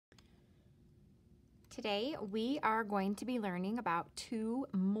Today we are going to be learning about two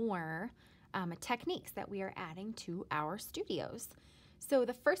more techniques that we are adding to our studios. So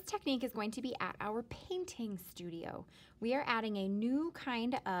the first technique is going to be at our painting studio. We are adding a new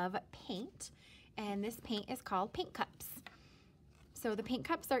kind of paint, and this paint is called paint cups. So the paint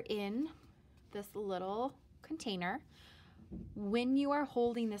cups are in this little container. When you are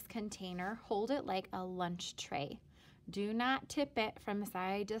holding this container, hold it like a lunch tray. Do not tip it from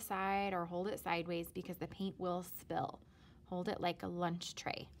side to side or hold it sideways because the paint will spill. Hold it like a lunch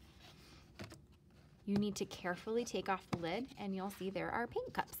tray. You need to carefully take off the lid and you'll see there are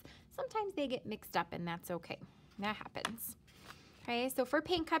paint cups. Sometimes they get mixed up and that's okay. That happens. Okay, so for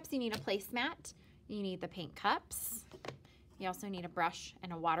paint cups you need a placemat. You need the paint cups. You also need a brush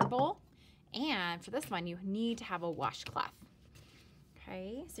and a water bowl. And for this one you need to have a washcloth.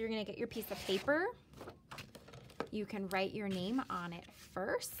 Okay, so you're gonna get your piece of paper. You can write your name on it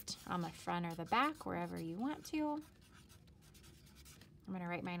first, on the front or the back, wherever you want to. I'm gonna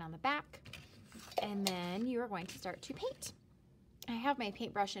write mine on the back. And then you are going to start to paint. I have my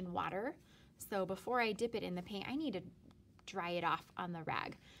paintbrush in water, so before I dip it in the paint, I need to dry it off on the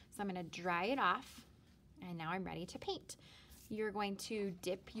rag. So I'm gonna dry it off, and now I'm ready to paint. You're going to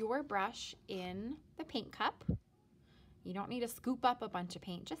dip your brush in the paint cup. You don't need to scoop up a bunch of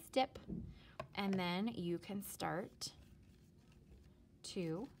paint, just dip. And then you can start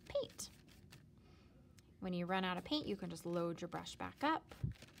to paint. When you run out of paint, you can just load your brush back up.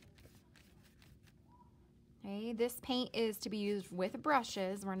 Okay, this paint is to be used with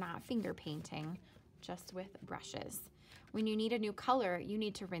brushes. We're not finger painting, just with brushes. When you need a new color, you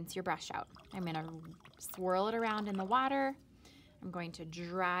need to rinse your brush out. I'm gonna swirl it around in the water. I'm going to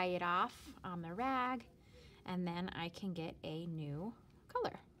dry it off on the rag, and then I can get a new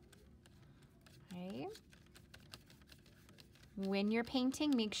color. Okay. When you're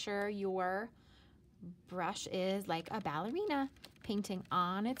painting, make sure your brush is like a ballerina, painting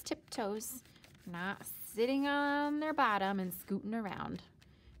on its tiptoes, not sitting on their bottom and scooting around.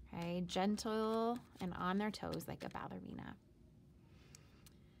 Okay, gentle and on their toes like a ballerina.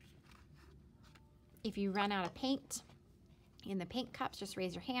 If you run out of paint in the paint cups, just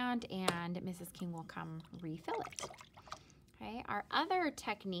raise your hand and Mrs. King will come refill it. Okay, our other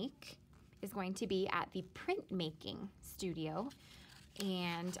technique is going to be at the printmaking studio,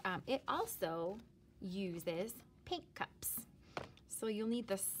 and it also uses paint cups. So you'll need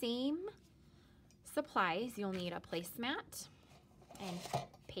the same supplies. You'll need a placemat and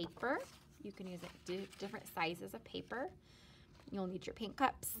paper. You can use different sizes of paper. You'll need your paint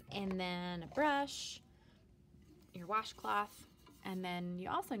cups and then a brush, your washcloth, and then you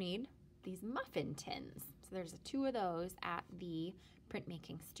also need these muffin tins. So there's two of those at the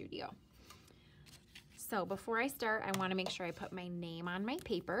printmaking studio. So before I start, I want to make sure I put my name on my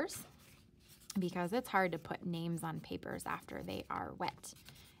papers because it's hard to put names on papers after they are wet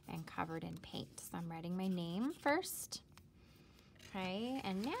and covered in paint. So I'm writing my name first. Okay,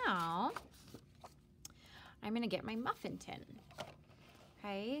 and now I'm going to get my muffin tin.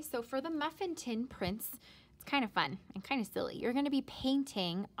 Okay, so for the muffin tin prints, it's kind of fun and kind of silly. You're going to be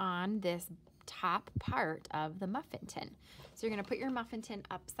painting on this top part of the muffin tin. So you're going to put your muffin tin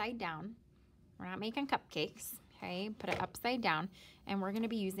upside down. We're not making cupcakes, okay? Put it upside down, and we're gonna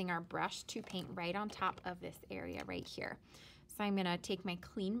be using our brush to paint right on top of this area right here. So I'm gonna take my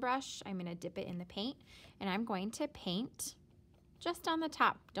clean brush, I'm gonna dip it in the paint, and I'm going to paint just on the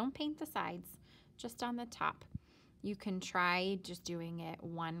top. Don't paint the sides, just on the top. You can try just doing it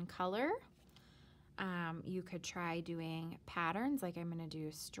one color. You could try doing patterns, like I'm gonna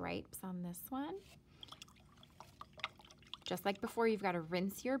do stripes on this one. Just like before, you've got to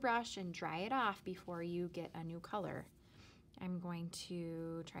rinse your brush and dry it off before you get a new color. I'm going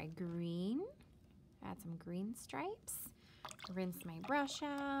to try green, add some green stripes, rinse my brush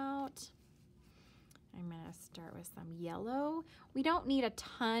out. I'm going to start with some yellow. We don't need a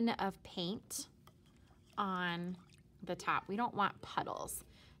ton of paint on the top. We don't want puddles,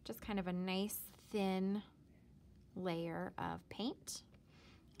 just kind of a nice thin layer of paint.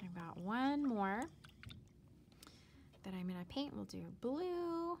 I've got one more that I'm gonna paint. We'll do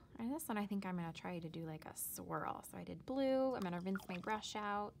blue, and this one I think I'm gonna try to do like a swirl. So I did blue. I'm gonna rinse my brush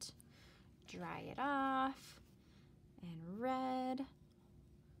out, dry it off, and red,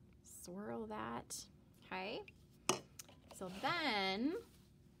 swirl that. Okay, so then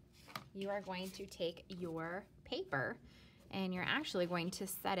you are going to take your paper and you're actually going to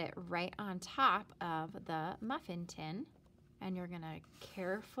set it right on top of the muffin tin, and you're gonna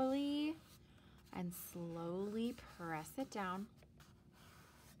carefully and slowly press it down.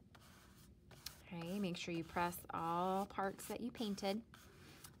 Okay, make sure you press all parts that you painted.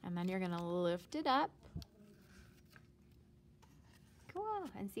 And then you're gonna lift it up. Cool,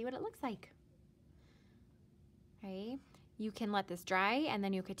 and see what it looks like. Okay, you can let this dry and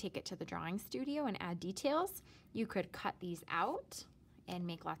then you could take it to the drawing studio and add details. You could cut these out and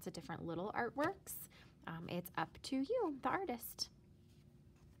make lots of different little artworks. It's up to you, the artist.